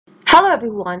Hello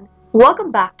everyone,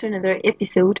 welcome back to another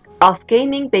episode of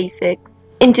Gaming Basics.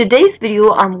 In today's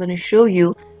video, I'm going to show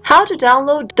you how to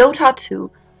download DOTA-2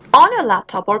 on your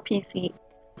laptop or PC.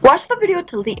 Watch the video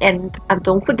till the end and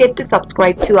don't forget to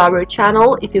subscribe to our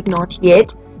channel if you've not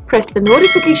yet. Press the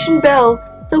notification bell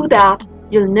so that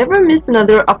you'll never miss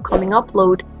another upcoming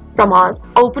upload from us.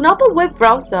 Open up a web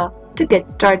browser to get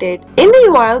started. In the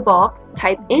URL box,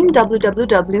 type in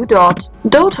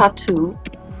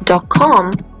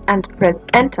www.dota2.com and press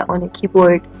enter on your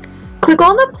keyboard. Click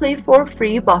on the Play for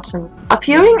Free button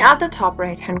appearing at the top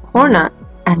right hand corner,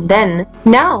 and then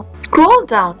now scroll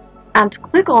down and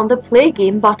click on the Play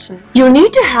Game button. You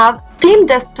need to have Steam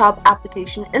desktop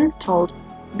application installed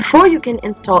before you can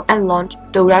install and launch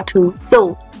Dota 2.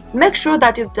 So make sure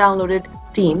that you've downloaded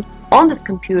Steam on this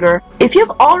computer. If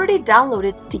you've already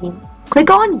downloaded Steam, click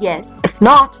on yes. If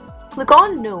not, click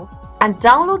on no and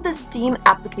download the Steam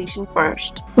application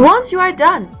first. Once you are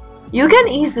done, you can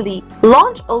easily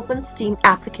launch open Steam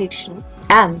application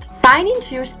and sign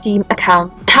into your Steam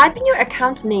account. Type in your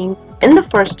account name in the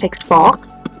first text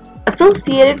box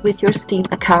associated with your Steam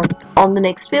account. On the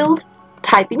next field,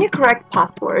 type in your correct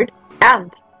password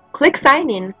and click sign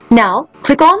in. Now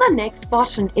click on the next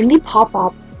button in the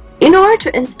pop-up in order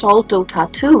to install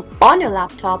Dota 2 on your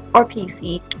laptop or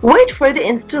PC. Wait for the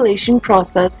installation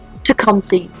process to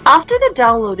complete. After the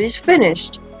download is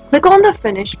finished, click on the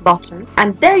Finish button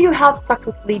and there you have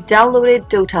successfully downloaded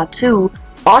Dota 2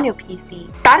 on your PC.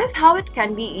 That is how it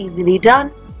can be easily done.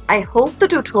 I hope the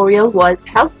tutorial was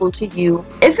helpful to you.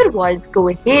 If it was, go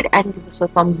ahead and give us a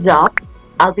thumbs up.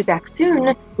 I'll be back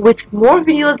soon with more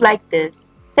videos like this.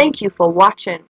 Thank you for watching.